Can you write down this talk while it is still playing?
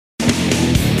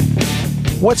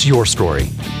What's your story?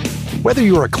 Whether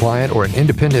you're a client or an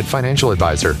independent financial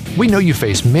advisor, we know you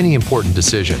face many important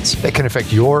decisions that can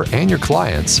affect your and your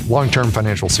clients' long-term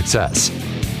financial success.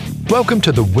 Welcome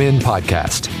to the WIN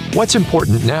Podcast, What's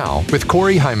Important Now with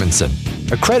Corey Hymanson,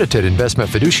 accredited investment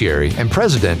fiduciary and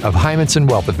president of Hymanson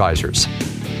Wealth Advisors.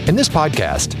 In this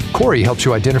podcast, Corey helps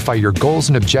you identify your goals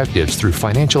and objectives through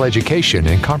financial education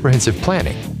and comprehensive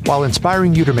planning, while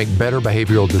inspiring you to make better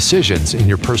behavioral decisions in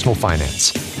your personal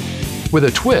finance. With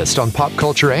a twist on pop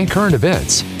culture and current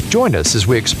events, join us as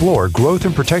we explore growth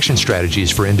and protection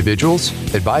strategies for individuals,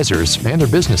 advisors, and their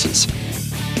businesses.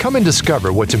 Come and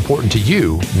discover what's important to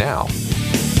you now.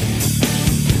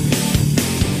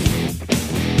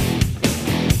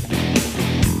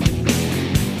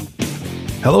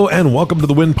 Hello and welcome to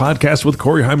the WIN Podcast with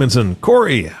Corey Hymanson.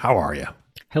 Corey, how are you?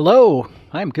 Hello,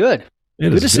 I'm good.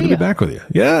 It is good to be back with you.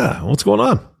 Yeah, what's going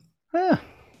on?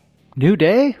 New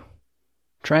day.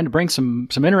 Trying to bring some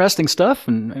interesting stuff,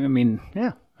 and I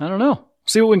don't know.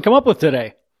 See what we can come up with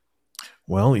today.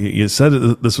 Well, you said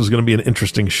this was going to be an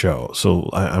interesting show, so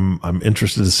I'm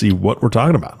interested to see what we're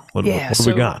talking about. What have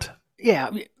we got? Yeah,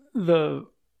 the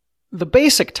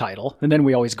basic title, and then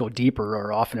we always go deeper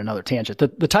or off in another tangent.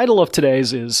 The title of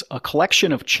today's is A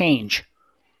Collection of Change.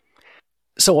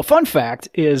 So a fun fact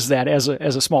is that as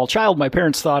a small child, my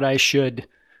parents thought I should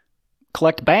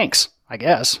collect banks, I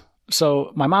guess.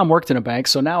 So my mom worked in a bank,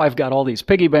 so now I've got all these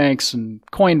piggy banks and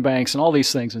coin banks and all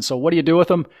these things. And so what do you do with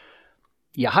them?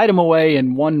 You hide them away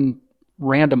in one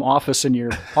random office in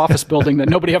your office building that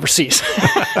nobody ever sees.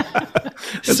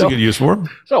 That's a good use for them.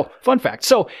 So fun fact.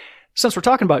 So since we're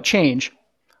talking about change,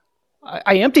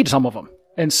 I emptied some of them.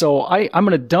 And so I'm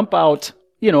going to dump out,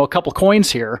 a couple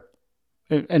coins here.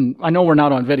 And I know we're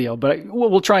not on video, but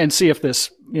we'll try and see if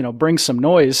this, brings some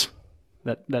noise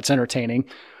that's entertaining.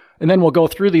 And then we'll go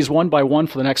through these one by one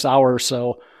for the next hour or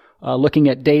so, looking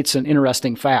at dates and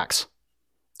interesting facts.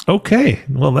 Okay.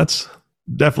 Well, that's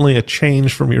definitely a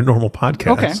change from your normal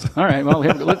podcast. Okay. All right. Well,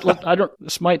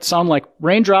 this might sound like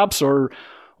raindrops or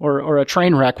a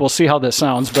train wreck. We'll see how this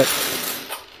sounds, but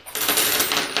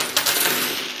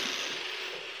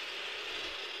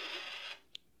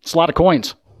it's a lot of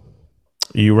coins.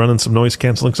 Are you running some noise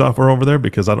canceling software over there?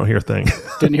 Because I don't hear a thing.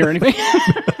 Didn't hear anything?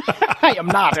 I am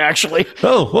not, actually.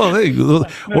 Oh, well, hey,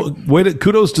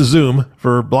 kudos to Zoom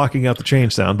for blocking out the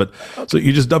change sound. But so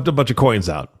you just dumped a bunch of coins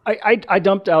out. I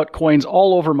dumped out coins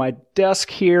all over my desk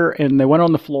here, and they went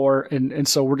on the floor. And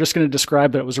so we're just going to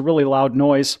describe that it was a really loud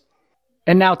noise.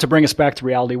 And now to bring us back to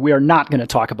reality, we are not going to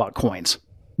talk about coins.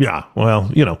 Yeah,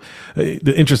 well,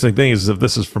 the interesting thing is if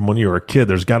this is from when you were a kid,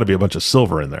 there's got to be a bunch of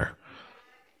silver in there.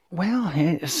 Well,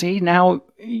 see, now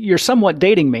you're somewhat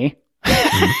dating me.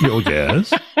 Oh,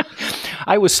 yes.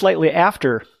 I was slightly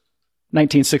after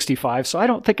 1965, so I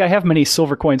don't think I have many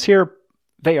silver coins here.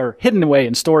 They are hidden away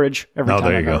in storage every time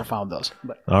I've ever found those.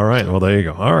 But, all right. Well, there you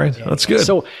go. All right. That's good.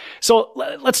 So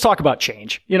let's talk about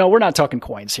change. We're not talking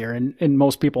coins here, and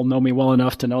most people know me well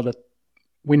enough to know that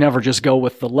we never just go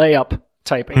with the layup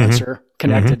type answer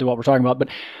connected to what we're talking about. But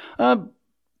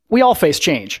we all face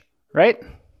change, right?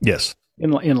 Yes.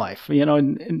 In life,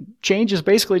 and change is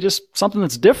basically just something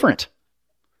that's different.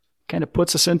 Kind of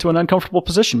puts us into an uncomfortable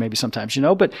position maybe sometimes,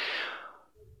 but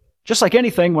just like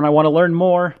anything, when I want to learn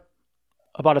more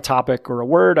about a topic or a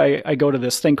word, I go to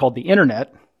this thing called the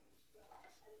internet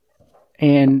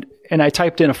and I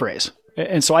typed in a phrase.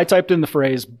 And so I typed in the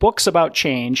phrase books about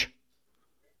change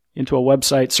into a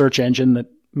website search engine that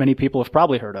many people have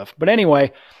probably heard of. But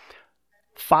anyway,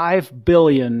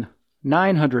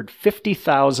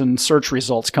 5,950,000 search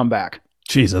results come back.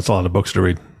 Jeez, that's a lot of books to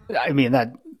read. I mean,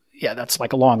 that's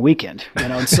like a long weekend,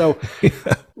 And so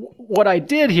what I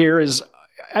did here is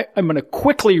I'm going to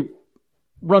quickly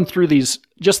run through these,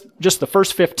 just the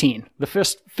first 15, the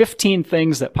first 15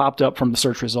 things that popped up from the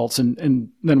search results, and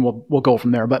then we'll go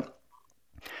from there. But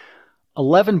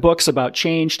 11 books about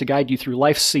change to guide you through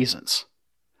life's seasons.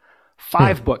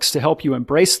 5 books to help you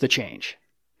embrace the change.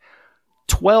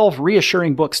 12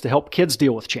 reassuring books to help kids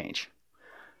deal with change.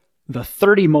 The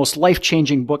 30 most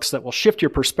life-changing books that will shift your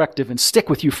perspective and stick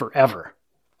with you forever.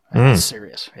 That's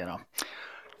serious,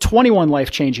 21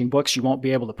 life-changing books you won't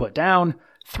be able to put down.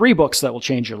 3 books that will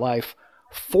change your life.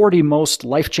 40 most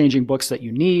life-changing books that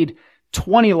you need.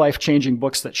 20 life-changing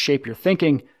books that shape your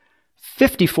thinking.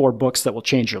 54 books that will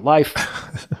change your life.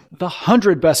 The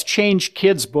 100 best change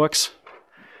kids books.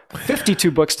 52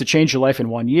 books to change your life in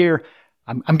 1 year.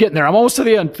 I'm getting there. I'm almost to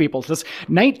the end, people. That's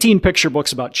 19 picture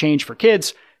books about change for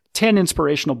kids, 10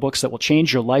 inspirational books that will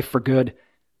change your life for good,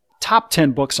 top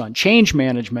 10 books on change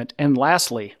management, and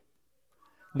lastly,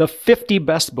 the 50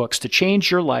 best books to change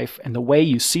your life and the way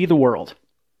you see the world.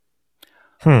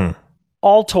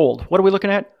 All told, what are we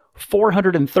looking at?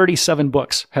 437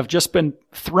 books have just been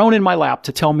thrown in my lap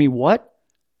to tell me what?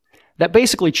 That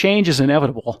basically change is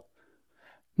inevitable.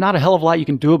 Not a hell of a lot you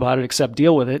can do about it except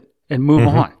deal with it and move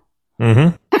on.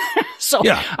 So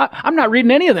I'm not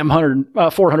reading any of them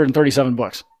 437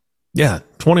 books. Yeah,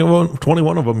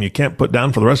 21 of them you can't put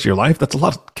down for the rest of your life. That's a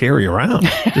lot to carry around.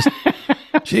 Just,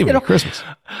 gee, Christmas.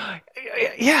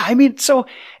 Yeah, I mean, so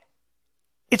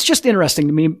it's just interesting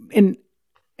to me, and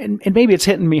maybe it's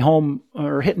hitting me home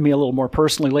or hitting me a little more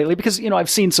personally lately because, I've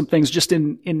seen some things just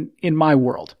in my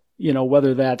world,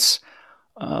 whether that's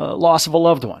loss of a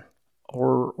loved one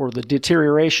or the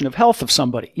deterioration of health of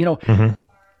somebody,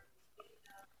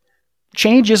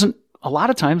 Change isn't, a lot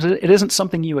of times, it isn't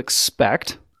something you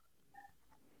expect.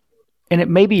 And it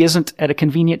maybe isn't at a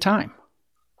convenient time.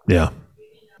 Yeah.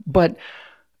 But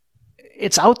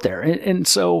it's out there. And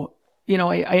so,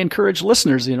 I encourage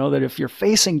listeners, that if you're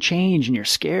facing change and you're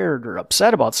scared or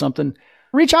upset about something,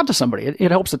 reach out to somebody.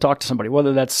 It helps to talk to somebody,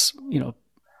 whether that's,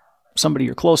 somebody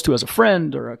you're close to as a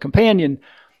friend or a companion.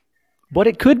 But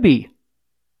it could be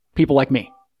people like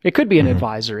me. It could be an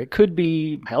advisor. It could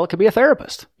be, it could be a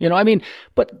therapist.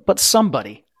 But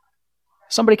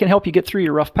somebody can help you get through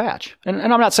your rough patch. And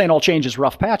I'm not saying all change is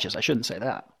rough patches. I shouldn't say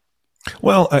that.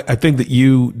 Well, I think that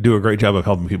you do a great job of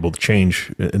helping people to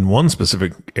change in one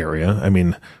specific area. I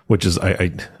mean, which is,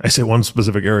 I say one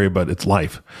specific area, but it's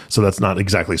life. So that's not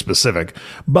exactly specific.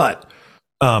 But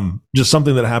just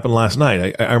something that happened last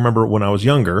night. I remember when I was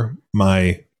younger,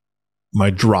 my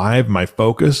drive, my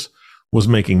focus was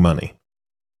making money,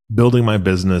 building my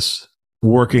business,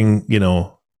 working,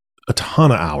 a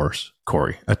ton of hours,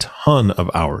 Corey, a ton of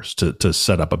hours to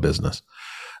set up a business.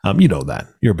 You know that.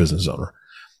 You're a business owner.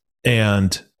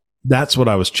 And that's what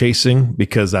I was chasing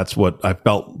because that's what I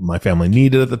felt my family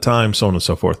needed at the time, so on and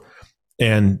so forth.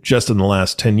 And just in the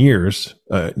last 10 years,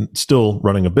 still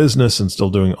running a business and still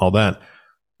doing all that,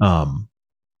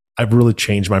 I've really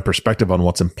changed my perspective on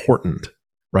what's important,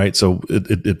 right? So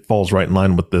it falls right in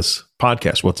line with this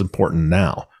podcast. What's important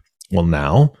now? Well,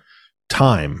 now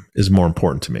time is more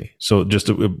important to me. So just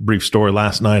a brief story.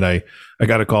 Last night, I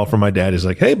got a call from my dad. He's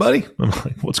like, "Hey, buddy." I'm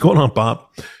like, "What's going on,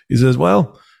 Pop?" He says,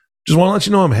 "Well, just want to let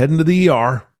you know I'm heading to the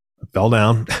ER. I fell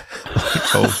down."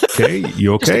 Like, okay,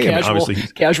 you okay? Just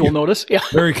a casual notice. Yeah.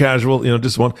 Very casual,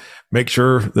 just want to make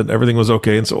sure that everything was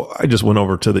okay. And so I just went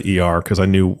over to the ER because I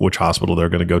knew which hospital they're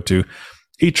going to go to.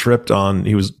 He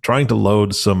was trying to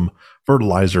load some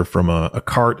fertilizer from a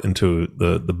cart into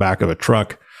the back of a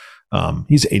truck.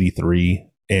 He's 83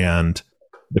 and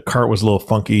the cart was a little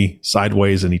funky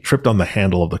sideways and he tripped on the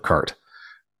handle of the cart.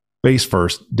 Face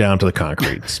first down to the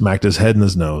concrete, smacked his head and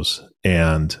his nose.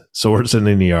 And so we're sitting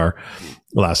in the ER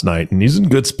last night and he's in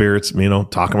good spirits,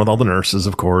 talking with all the nurses,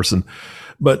 of course.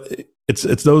 But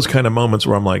it's those kind of moments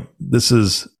where I'm like, this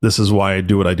is why I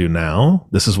do what I do now.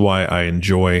 This is why I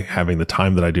enjoy having the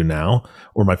time that I do now,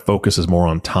 where my focus is more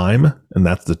on time. And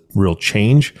that's the real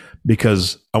change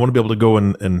because I want to be able to go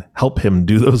and help him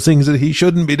do those things that he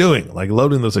shouldn't be doing, like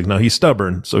loading those things. Now he's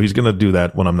stubborn, so he's going to do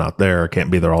that when I'm not there. I can't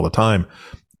be there all the time.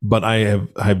 But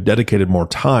I've dedicated more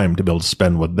time to be able to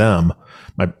spend with them,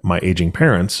 my aging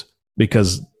parents,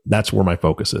 because that's where my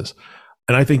focus is.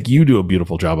 And I think you do a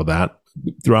beautiful job of that.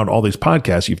 Throughout all these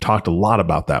podcasts, you've talked a lot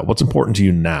about that. What's important to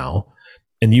you now?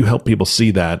 And you help people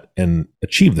see that and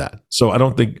achieve that. So I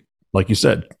don't think, like you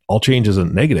said, all change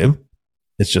isn't negative.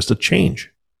 It's just a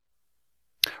change.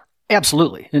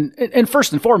 Absolutely. And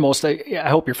first and foremost, I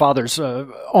hope your father's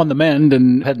on the mend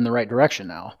and heading the right direction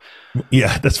now.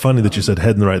 Yeah, that's funny that you said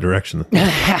head in the right direction.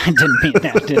 I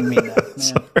didn't mean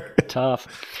that.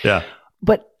 Tough. Yeah.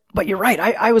 But you're right.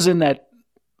 I was in that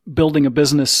building a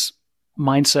business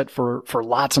mindset for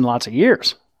lots and lots of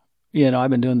years. I've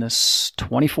been doing this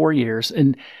 24 years.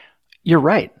 And you're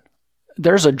right.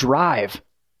 There's a drive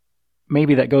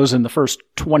maybe that goes in the first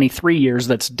 23 years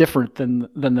that's different than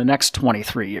the next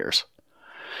 23 years.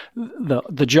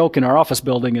 The joke in our office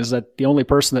building is that the only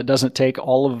person that doesn't take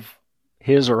all of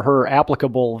his or her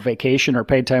applicable vacation or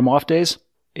paid time off days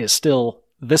is still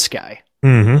this guy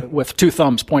with two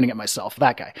thumbs pointing at myself,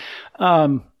 that guy.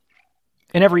 And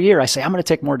every year I say, I'm going to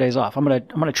take more days off. I'm going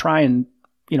to try and,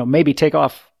 maybe take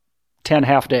off 10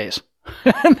 half days.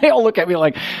 And they all look at me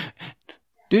like,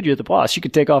 dude, you're the boss. You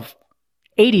could take off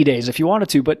 80 days if you wanted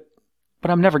to, but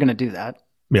I'm never going to do that.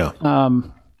 Yeah.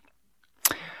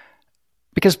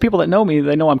 Because people that know me,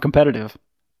 they know I'm competitive.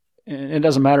 And it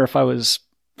doesn't matter if I was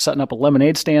setting up a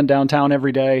lemonade stand downtown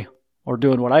every day or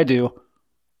doing what I do.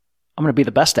 I'm going to be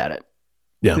the best at it.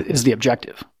 Yeah. Is the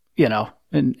objective,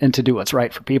 and to do what's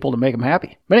right for people to make them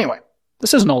happy. But anyway,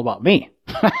 this isn't all about me.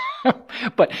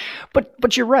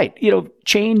 but you're right.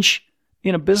 Change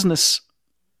in a business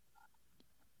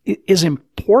is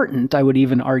important. I would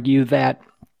even argue that,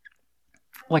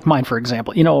 like mine, for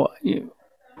example,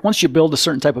 once you build a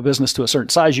certain type of business to a certain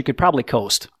size, you could probably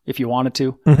coast if you wanted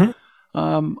to.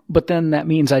 Mm-hmm. But then that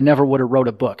means I never would have wrote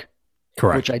a book.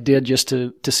 Correct. Which I did just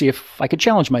to see if I could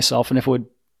challenge myself and if it would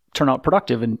turn out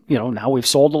productive. And, now we've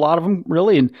sold a lot of them,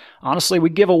 really. And honestly, we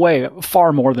give away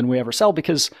far more than we ever sell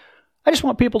because I just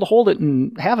want people to hold it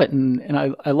and have it.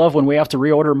 And I love when we have to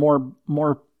reorder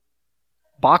more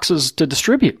boxes to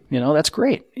distribute. That's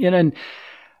great. And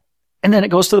then it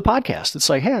goes to the podcast. It's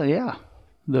like, hey, yeah,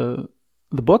 the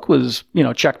book was,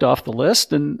 checked off the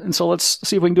list. And so let's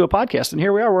see if we can do a podcast. And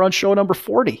here we are. We're on show number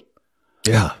 40.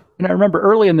 Yeah. And I remember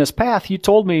early in this path, you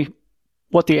told me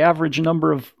what the average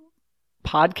number of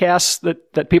podcasts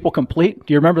that people complete.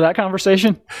 Do you remember that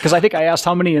conversation? Because I think I asked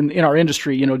how many in our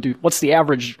industry, what's the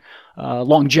average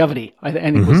longevity? I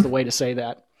think Mm-hmm. was the way to say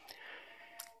that.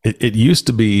 It used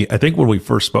to be, I think when we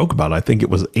first spoke about it, I think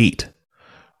it was 8,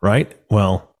 right?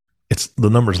 Well, the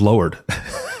number's lowered.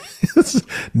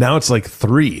 Now it's like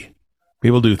 3.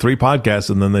 People do 3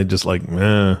 podcasts and then they just like,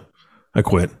 I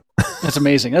quit. That's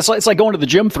amazing. It's like going to the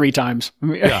gym 3 times.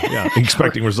 Yeah.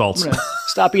 Expecting results. I'm gonna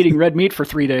stop eating red meat for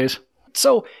 3 days.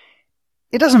 So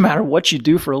it doesn't matter what you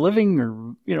do for a living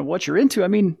or, what you're into. I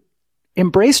mean,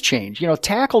 embrace change,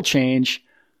 tackle change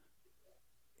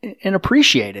and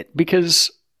appreciate it because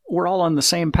we're all on the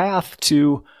same path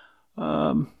to,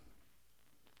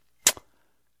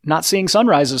 not seeing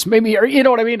sunrises, maybe, or you know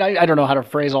what I mean? I don't know how to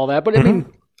phrase all that, but I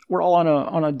mean, we're all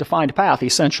on a defined path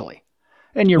essentially.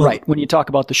 And you're right. When you talk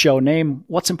about the show name,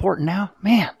 what's important now?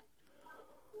 Man,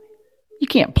 you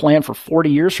can't plan for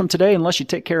 40 years from today unless you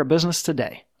take care of business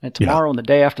today and tomorrow and the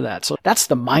day after that. So that's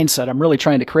the mindset I'm really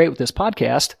trying to create with this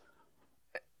podcast,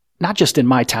 not just in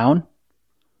my town,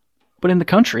 but in the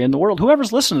country, in the world.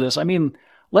 Whoever's listening to this, I mean,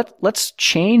 let's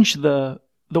change the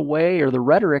way or the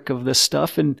rhetoric of this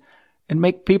stuff and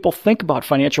make people think about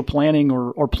financial planning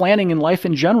or planning in life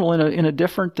in general in a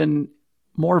different than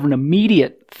more of an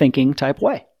immediate thinking type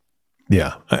way.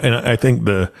 Yeah. And I think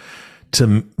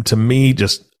to me,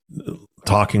 just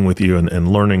talking with you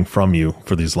and learning from you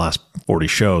for these last 40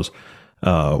 shows,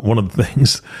 one of the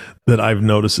things that I've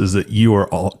noticed is that you are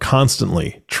all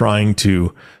constantly trying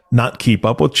to not keep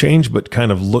up with change, but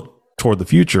kind of look toward the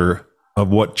future of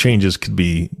what changes could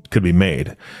be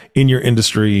made in your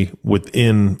industry,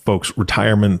 within folks'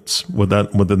 retirements,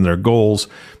 within their goals,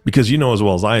 because as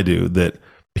well as I do that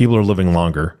people are living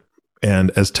longer.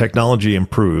 And as technology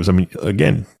improves, I mean,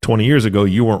 again, 20 years ago,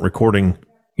 you weren't recording,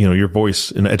 your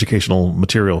voice in educational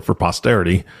material for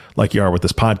posterity like you are with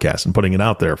this podcast and putting it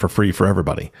out there for free for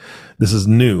everybody. This is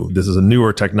new. This is a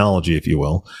newer technology, if you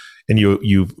will. And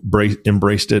you've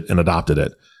embraced it and adopted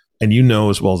it. And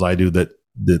as well as I do that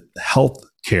health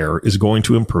care is going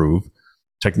to improve.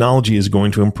 Technology is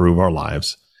going to improve our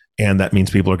lives. And that means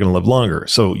people are going to live longer.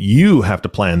 So you have to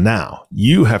plan now.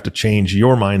 You have to change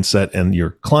your mindset and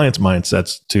your clients'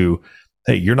 mindsets to,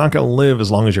 hey, you're not going to live as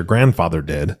long as your grandfather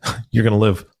did. You're going to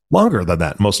live longer than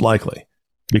that, most likely,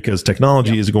 because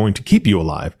technology is going to keep you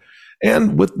alive.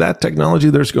 And with that technology,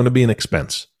 there's going to be an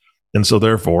expense. And so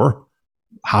therefore,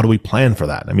 how do we plan for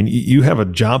that? I mean, you have a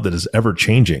job that is ever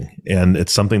changing, and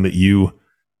it's something that you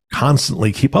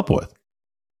constantly keep up with.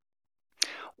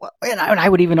 Well, and I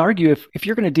would even argue if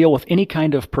you're going to deal with any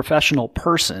kind of professional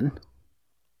person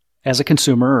as a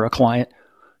consumer or a client,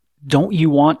 don't you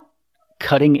want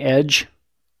cutting edge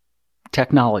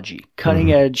technology,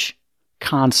 cutting edge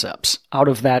concepts out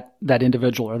of that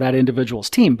individual or that individual's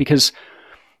team? Because,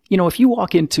 if you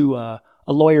walk into a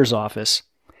lawyer's office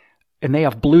and they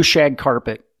have blue shag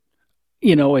carpet,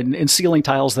 and ceiling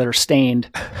tiles that are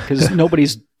stained because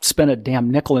nobody's spent a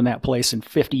damn nickel in that place in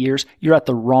 50 years, you're at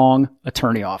the wrong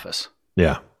attorney office.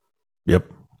 Yeah.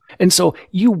 Yep. And so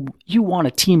you want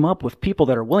to team up with people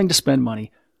that are willing to spend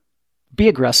money, be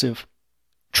aggressive,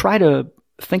 try to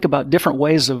think about different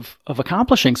ways of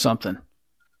accomplishing something.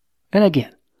 And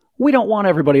again, we don't want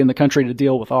everybody in the country to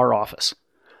deal with our office.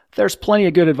 There's plenty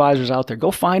of good advisors out there. Go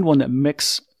find one that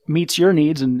meets your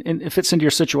needs and it fits into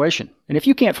your situation. And if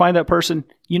you can't find that person,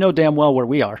 you know damn well where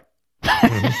we are.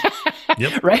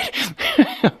 Yep. Right?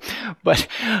 But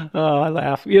I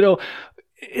laugh.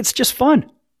 It's just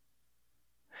fun.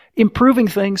 Improving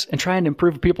things and trying to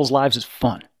improve people's lives is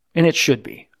fun. And it should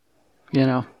be.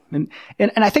 And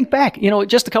I think back,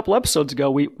 just a couple episodes ago,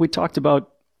 we talked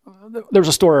about, there was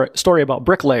a story about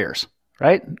bricklayers,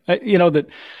 right? That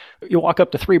you walk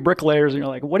up to 3 bricklayers and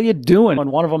you're like, what are you doing?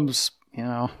 And one of them's,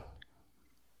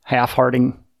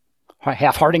 half-hearting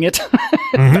it.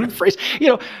 Mm-hmm. Phrase.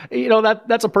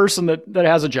 That's a person that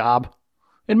has a job,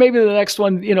 and maybe the next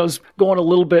one, is going a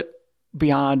little bit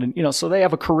beyond, and so they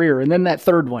have a career. And then that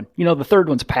third one, the third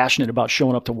one's passionate about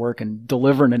showing up to work and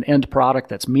delivering an end product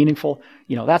that's meaningful.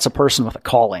 That's a person with a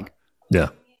calling. Yeah.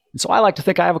 And so I like to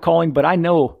think I have a calling, but I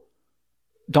know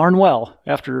darn well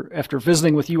after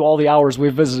visiting with you all the hours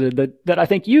we've visited that I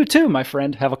think you too, my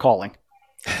friend, have a calling.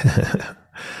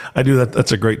 I do that.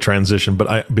 That's a great transition.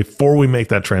 But before we make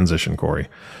that transition, Corey,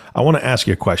 I want to ask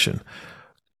you a question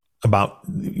about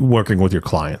working with your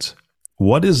clients.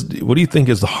 What do you think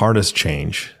is the hardest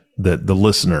change that the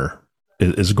listener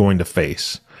is going to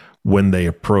face when they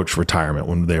approach retirement,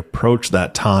 when they approach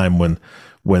that time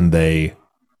when they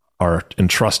are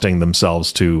entrusting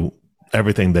themselves to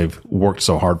everything they've worked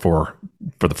so hard for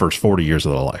the first 40 years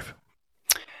of their life?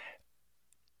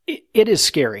 It is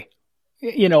scary,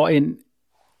 and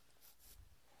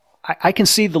I can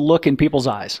see the look in people's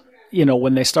eyes,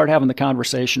 when they start having the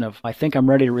conversation of, I think I'm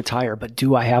ready to retire, but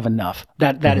do I have enough?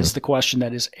 That is the question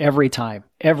that is every time.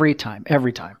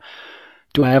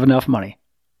 Do I have enough money?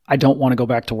 I don't want to go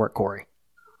back to work, Corey.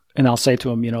 And I'll say to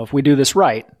them, if we do this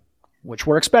right, which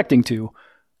we're expecting to,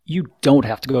 you don't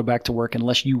have to go back to work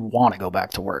unless you want to go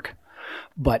back to work.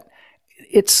 But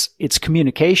it's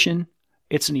communication.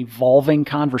 It's an evolving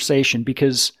conversation,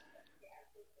 because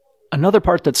another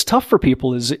part that's tough for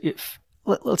people is if,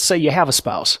 let's say you have a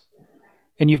spouse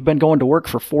and you've been going to work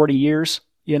for 40 years,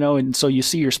 and so you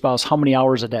see your spouse how many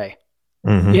hours a day,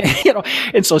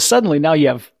 and so suddenly now you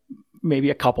have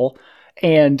maybe a couple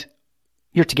and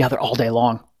you're together all day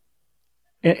long.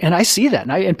 And I see that,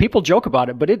 and people joke about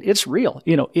it, but it's real.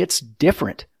 It's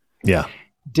different. Yeah.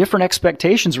 Different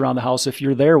expectations around the house if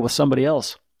you're there with somebody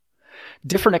else.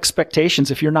 Different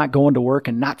expectations if you're not going to work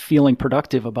and not feeling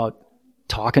productive about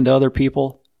talking to other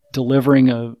people, delivering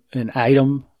an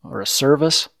item or a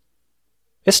service.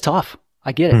 It's tough.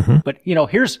 I get it. Mm-hmm. But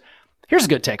here's a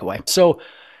good takeaway. So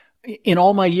in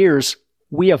all my years,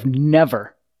 we have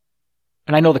never,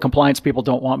 and I know the compliance people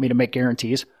don't want me to make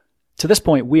guarantees, to this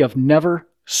point, we have never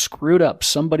screwed up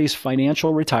somebody's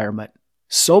financial retirement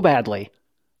so badly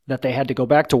that they had to go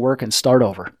back to work and start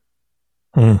over.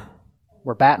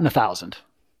 We're batting 1,000,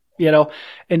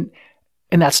 and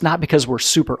that's not because we're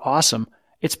super awesome.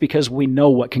 It's because we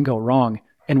know what can go wrong,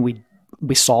 and we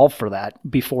solve for that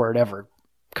before it ever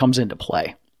comes into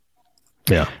play.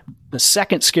 Yeah. The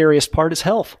second scariest part is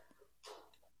health.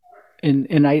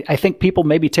 And I think people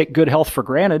maybe take good health for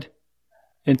granted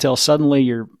until suddenly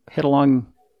you're hit alongside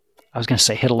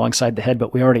the head,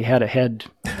 but we already had a head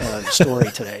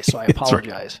story today, so I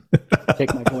apologize. Right.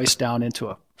 Take my voice down into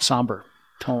a somber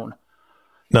tone.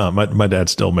 No, my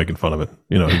dad's still making fun of it.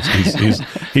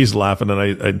 He's laughing,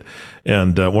 and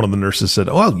one of the nurses said,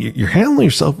 "Oh, you're handling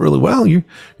yourself really well. You're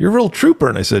a real trooper."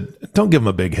 And I said, "Don't give him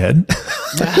a big head."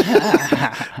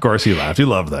 Of course, he laughed. He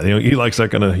loved that. He likes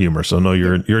that kind of humor. So no,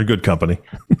 you're in good company.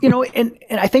 And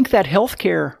I think that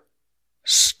healthcare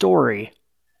story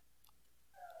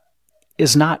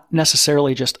is not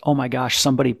necessarily just, oh my gosh,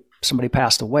 somebody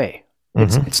passed away.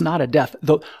 It's not a death.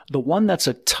 The one that's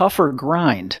a tougher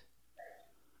grind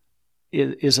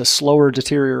is a slower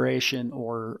deterioration,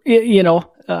 or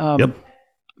Yep.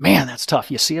 Man, that's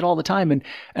tough. You see it all the time, and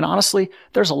honestly,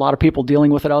 there's a lot of people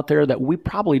dealing with it out there that we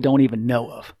probably don't even know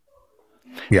of.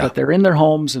 Yeah. But they're in their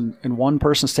homes, and one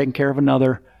person's taking care of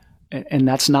another, and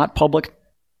that's not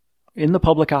in the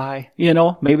public eye.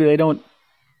 Maybe they don't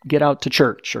get out to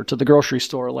church or to the grocery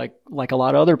store like a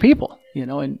lot of other people.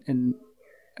 And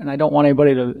I don't want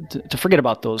anybody to forget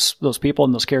about those people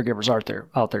and those caregivers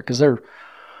out there because they're,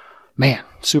 man,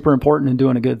 super important and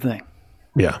doing a good thing.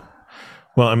 Yeah.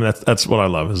 Well, I mean, that's what I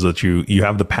love, is that you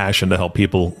have the passion to help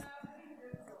people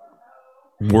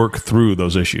work through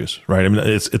those issues, right? I mean,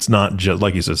 it's not just,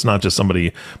 like you said, it's not just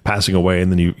somebody passing away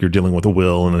and then you're dealing with a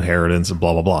will and inheritance and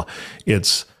blah, blah, blah.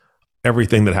 It's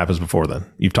everything that happens before then.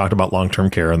 You've talked about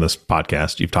long-term care on this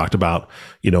podcast. You've talked about,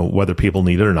 whether people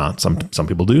need it or not. Some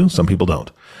people do, some people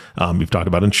don't. You've talked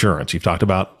about insurance. You've talked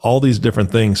about all these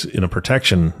different things in a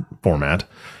protection format,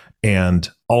 and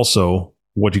also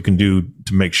what you can do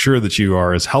to make sure that you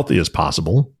are as healthy as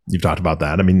possible. You've talked about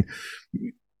that. I mean,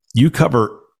 you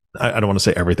cover, I don't want to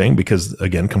say everything because,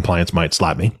 again, compliance might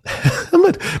slap me,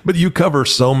 but you cover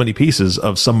so many pieces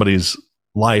of somebody's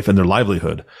life and their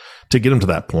livelihood to get them to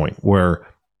that point where,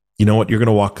 you're going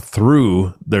to walk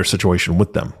through their situation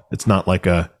with them. It's not like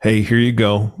hey, here you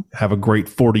go, have a great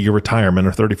 40-year retirement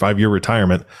or 35-year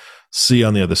retirement. See you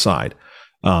on the other side.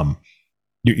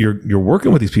 You're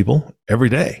working with these people every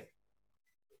day.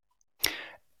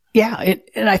 Yeah.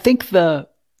 And I think the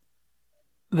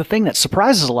thing that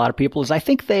surprises a lot of people is I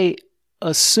think they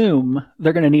assume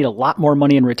they're going to need a lot more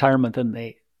money in retirement than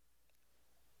they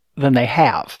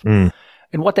have. And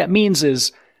what that means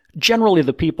is generally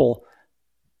the people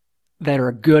that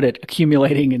are good at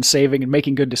accumulating and saving and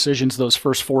making good decisions those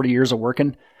first 40 years of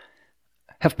working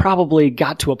have probably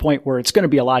got to a point where it's going to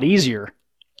be a lot easier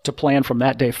to plan from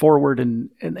that day forward. And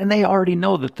they already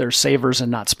know that they're savers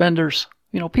and not spenders.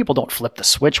 People don't flip the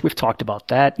switch. We've talked about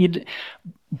that.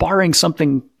 Barring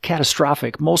something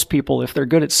catastrophic, most people, if they're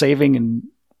good at saving and,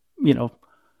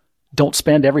 don't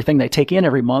spend everything they take in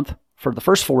every month for the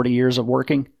first 40 years of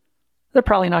working, they're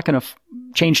probably not going to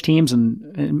change teams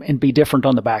and be different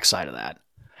on the backside of that.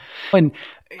 And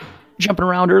jumping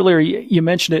around earlier, you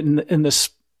mentioned it in this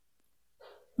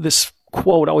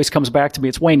quote always comes back to me.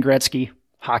 It's Wayne Gretzky,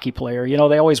 hockey player.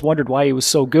 They always wondered why he was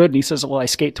so good. And he says, well, I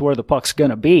skate to where the puck's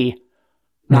going to be,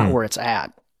 not where it's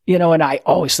at. And I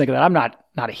always think of that. I'm not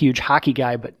a huge hockey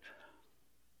guy, but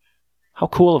how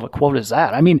cool of a quote is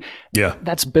that? I mean, yeah,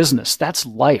 that's business. That's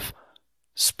life.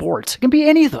 Sports. It can be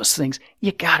any of those things.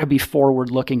 You got to be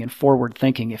forward looking and forward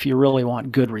thinking if you really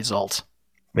want good results.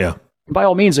 Yeah. By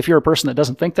all means, if you're a person that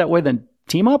doesn't think that way, then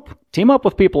team up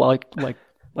with people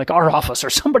like our office or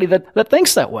somebody that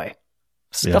thinks that way.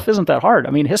 Stuff isn't that hard.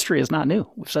 I mean, history is not new.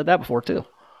 We've said that before too.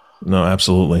 No,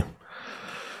 absolutely.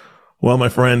 Well, my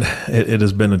friend, it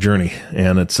has been a journey,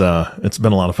 and it's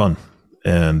been a lot of fun,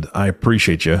 and I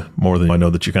appreciate you more than I know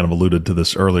that you kind of alluded to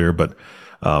this earlier, but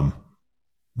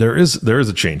there is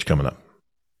a change coming up,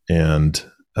 and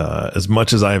as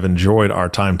much as I have enjoyed our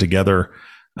time together,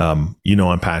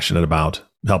 I'm passionate about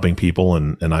helping people,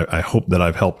 and I hope that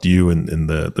I've helped you in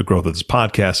the growth of this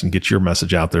podcast and get your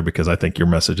message out there, because I think your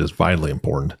message is vitally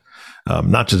important.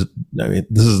 This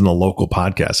isn't a local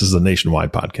podcast. This is a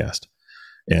nationwide podcast.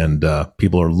 And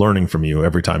people are learning from you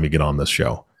every time you get on this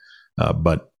show.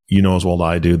 But as well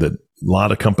as I do that a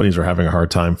lot of companies are having a hard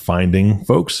time finding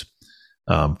folks,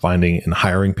 finding and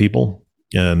hiring people.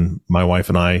 And my wife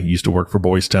and I used to work for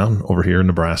Boys Town over here in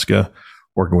Nebraska,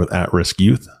 working with at-risk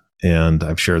youth. And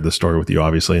I've shared this story with you,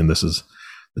 obviously, and this is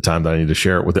the time that I need to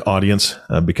share it with the audience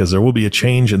because there will be a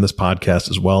change in this podcast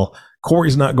as well.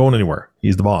 Corey's not going anywhere.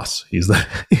 He's the boss. He's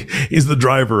the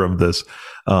driver of this.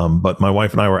 But my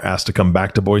wife and I were asked to come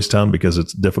back to Boys Town because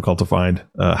it's difficult to find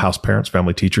house parents,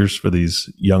 family teachers for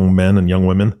these young men and young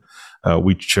women.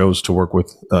 We chose to work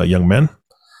with young men,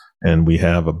 and we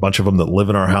have a bunch of them that live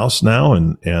in our house now.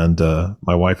 And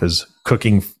my wife is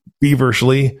cooking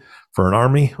feverishly for an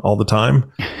army all the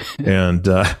time. And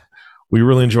we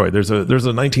really enjoyed. There's a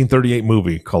 1938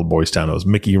 movie called Boys Town. It was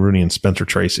Mickey Rooney and Spencer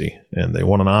Tracy, and they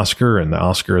won an Oscar, and the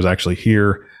Oscar is actually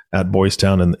here at Boys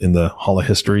Town in the Hall of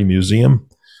History Museum.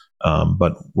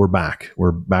 But we're back.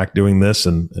 We're back doing this,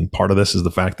 and part of this is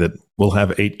the fact that we'll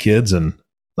have 8 kids and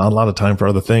not a lot of time for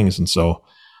other things. And so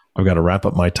I've got to wrap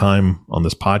up my time on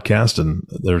this podcast, and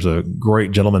there's a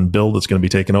great gentleman, Bill, that's going to be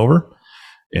taking over.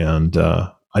 And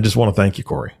I just want to thank you,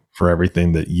 Corey, for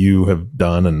everything that you have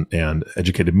done and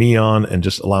educated me on, and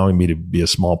just allowing me to be a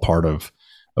small part of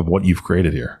what you've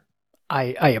created here.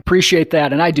 I appreciate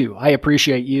that. And I do. I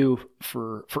appreciate you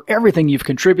for everything you've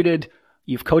contributed.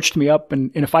 You've coached me up.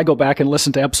 And if I go back and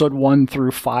listen to episode 1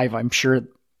 through 5, I'm sure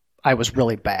I was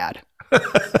really bad.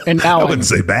 And now I wouldn't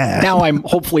say bad. Now I'm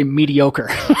hopefully mediocre.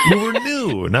 You were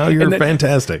new. Now you're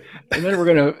fantastic. And then we're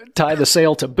going to tie the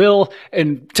sail to Bill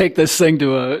and take this thing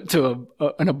to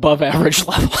an above average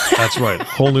level. That's right.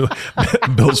 Whole new.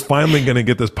 Bill's finally going to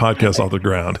get this podcast off the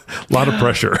ground. A lot of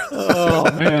pressure.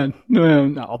 Oh man,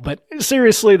 no. But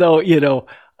seriously though,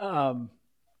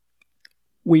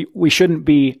 we shouldn't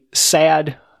be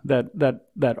sad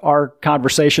that our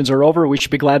conversations are over. We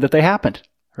should be glad that they happened.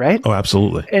 Right? Oh,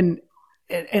 absolutely.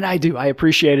 And I do. I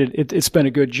appreciate it. It's been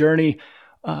a good journey.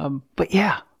 But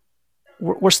yeah,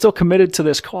 we're still committed to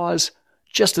this cause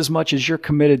just as much as you're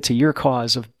committed to your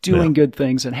cause of doing good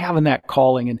things and having that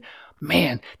calling. And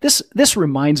man, this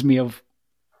reminds me of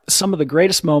some of the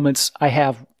greatest moments I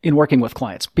have in working with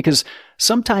clients, because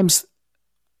sometimes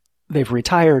they've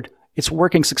retired, it's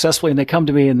working successfully, and they come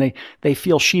to me and they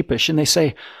feel sheepish and they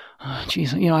say, oh,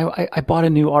 geez, I bought a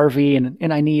new RV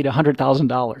and I need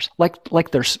 $100,000.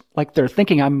 Like they're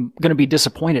thinking I'm going to be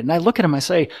disappointed. And I look at them, I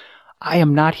say, I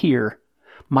am not here.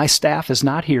 My staff is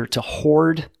not here to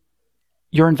hoard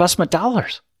your investment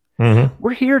dollars. Mm-hmm.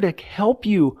 We're here to help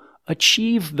you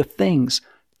achieve the things,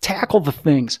 tackle the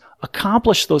things,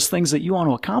 accomplish those things that you want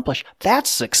to accomplish. That's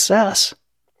success.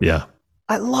 Yeah.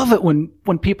 I love it when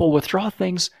people withdraw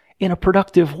things in a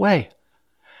productive way.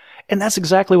 And that's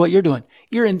exactly what you're doing.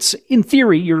 You're in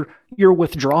theory, you're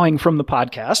withdrawing from the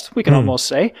podcast, we can almost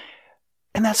say.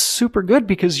 And that's super good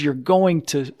because you're going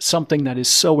to something that is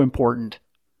so important.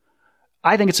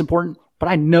 I think it's important. but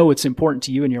I know it's important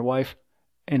to you and your wife,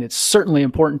 and it's certainly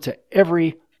important to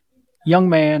every young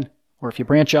man, or if you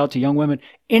branch out to young women,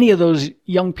 any of those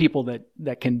young people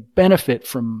that can benefit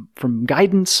from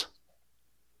guidance.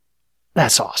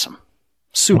 That's awesome.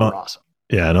 Super awesome.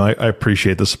 Yeah, no, I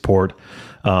appreciate the support.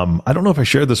 I don't know if I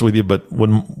shared this with you, but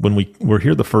when we were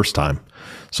here the first time,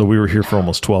 so we were here for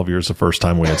almost 12 years the first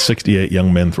time, we had 68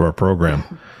 young men through our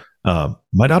program.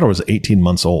 My daughter was 18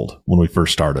 months old when we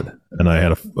first started, and I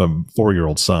had a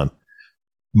 4-year-old son.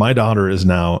 My daughter is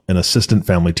now an assistant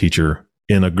family teacher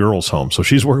in a girls' home. So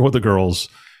she's working with the girls.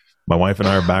 My wife and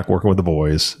I are back working with the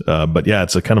boys. But yeah,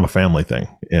 it's a kind of a family thing.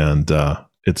 And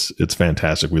it's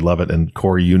fantastic. We love it. And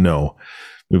Corey,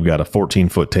 we've got a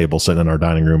 14-foot table sitting in our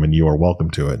dining room, and you are welcome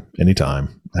to it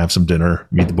anytime. Have some dinner,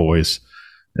 meet the boys,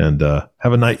 and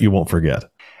have a night you won't forget.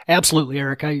 Absolutely,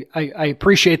 Eric. I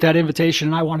appreciate that invitation,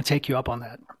 and I want to take you up on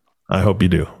that. I hope you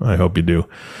do.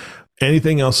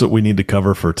 Anything else that we need to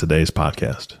cover for today's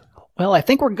podcast? Well, I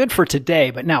think we're good for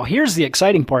today, but now here's the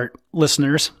exciting part,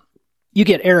 listeners. You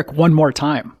get Eric one more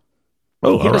time.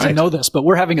 Oh, he doesn't know this, but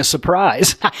we're having a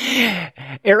surprise.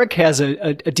 Eric has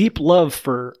a deep love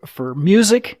for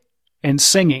music and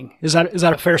singing. Is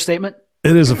that a fair statement?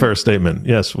 It is a fair statement.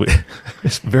 Yes,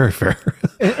 it's very fair.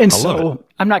 And so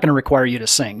I'm not going to require you to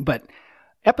sing, but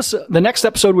the next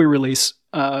episode we release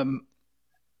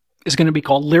is going to be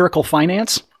called Lyrical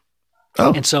Finance.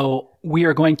 Oh. And so we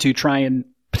are going to try and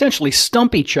potentially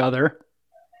stump each other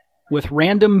with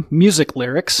random music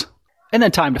lyrics and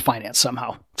then time to finance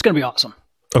somehow. It's going to be awesome.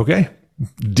 Okay.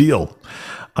 Deal.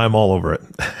 I'm all over it.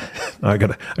 I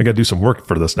got to do some work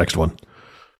for this next one.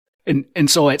 And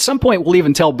so at some point we'll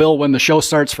even tell Bill when the show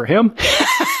starts for him.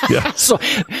 Yeah. So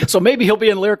maybe he'll be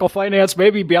in Lyrical Finance,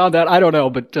 maybe beyond that. I don't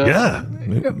know, but yeah.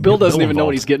 Bill doesn't even know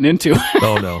what he's getting into.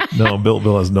 Oh no.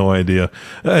 Bill has no idea.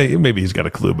 Maybe he's got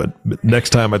a clue, but next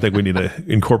time I think we need to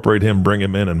incorporate him, bring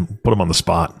him in, and put him on the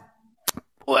spot.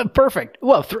 Well, perfect.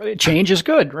 Well, change is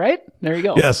good, right? There you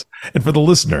go. Yes. And for the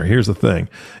listener, here's the thing.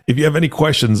 If you have any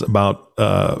questions about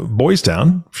Boys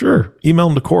Town, sure, email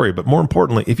them to Corey. But more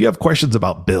importantly, if you have questions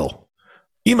about Bill,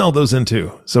 email those in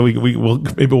too. So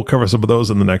we'll cover some of those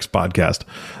in the next podcast.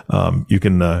 You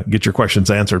can get your questions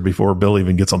answered before Bill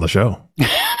even gets on the show.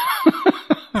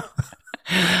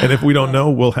 And if we don't know,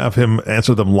 we'll have him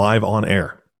answer them live on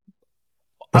air.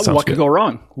 What could go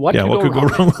wrong? What could go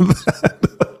wrong with that?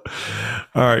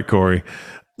 All right, Corey,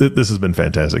 this has been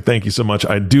fantastic. Thank you so much.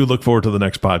 I do look forward to the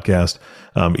next podcast,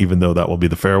 even though that will be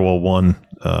the farewell one.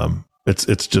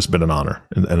 It's just been an honor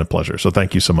and a pleasure. So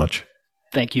thank you so much.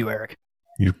 Thank you, Eric.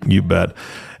 You bet.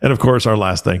 And of course, our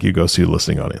last thank you goes to the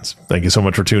listening audience. Thank you so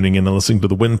much for tuning in and listening to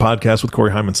the Win Podcast with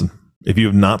Corey Hymanson. If you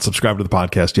have not subscribed to the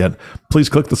podcast yet, please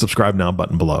click the subscribe now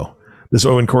button below. This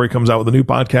way, when Corey comes out with a new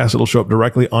podcast, it'll show up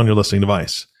directly on your listening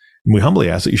device. And we humbly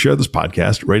ask that you share this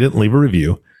podcast, rate it, and leave a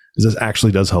review, as this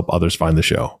actually does help others find the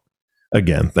show.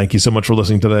 Again, thank you so much for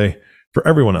listening today. For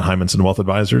everyone at Hymanson Wealth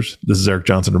Advisors, this is Eric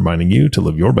Johnson reminding you to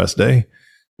live your best day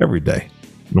every day.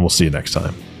 And we'll see you next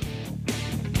time.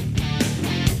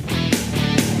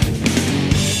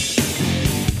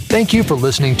 Thank you for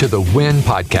listening to the Win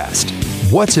Podcast.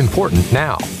 What's important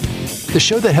now? The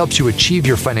show that helps you achieve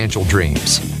your financial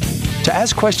dreams. To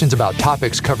ask questions about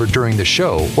topics covered during the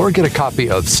show or get a copy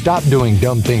of Stop Doing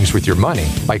Dumb Things with Your Money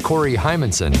by Corey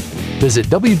Hymanson, visit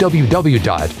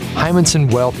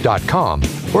www.hymansonwealth.com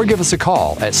or give us a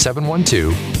call at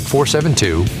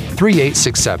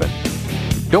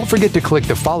 712-472-3867. Don't forget to click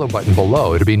the follow button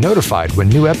below to be notified when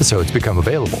new episodes become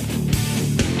available.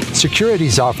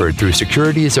 Securities offered through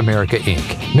Securities America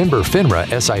Inc., member FINRA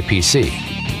SIPC.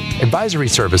 Advisory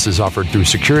services offered through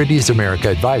Securities America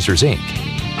Advisors Inc.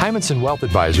 Hymanson Wealth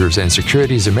Advisors and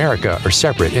Securities America are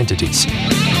separate entities.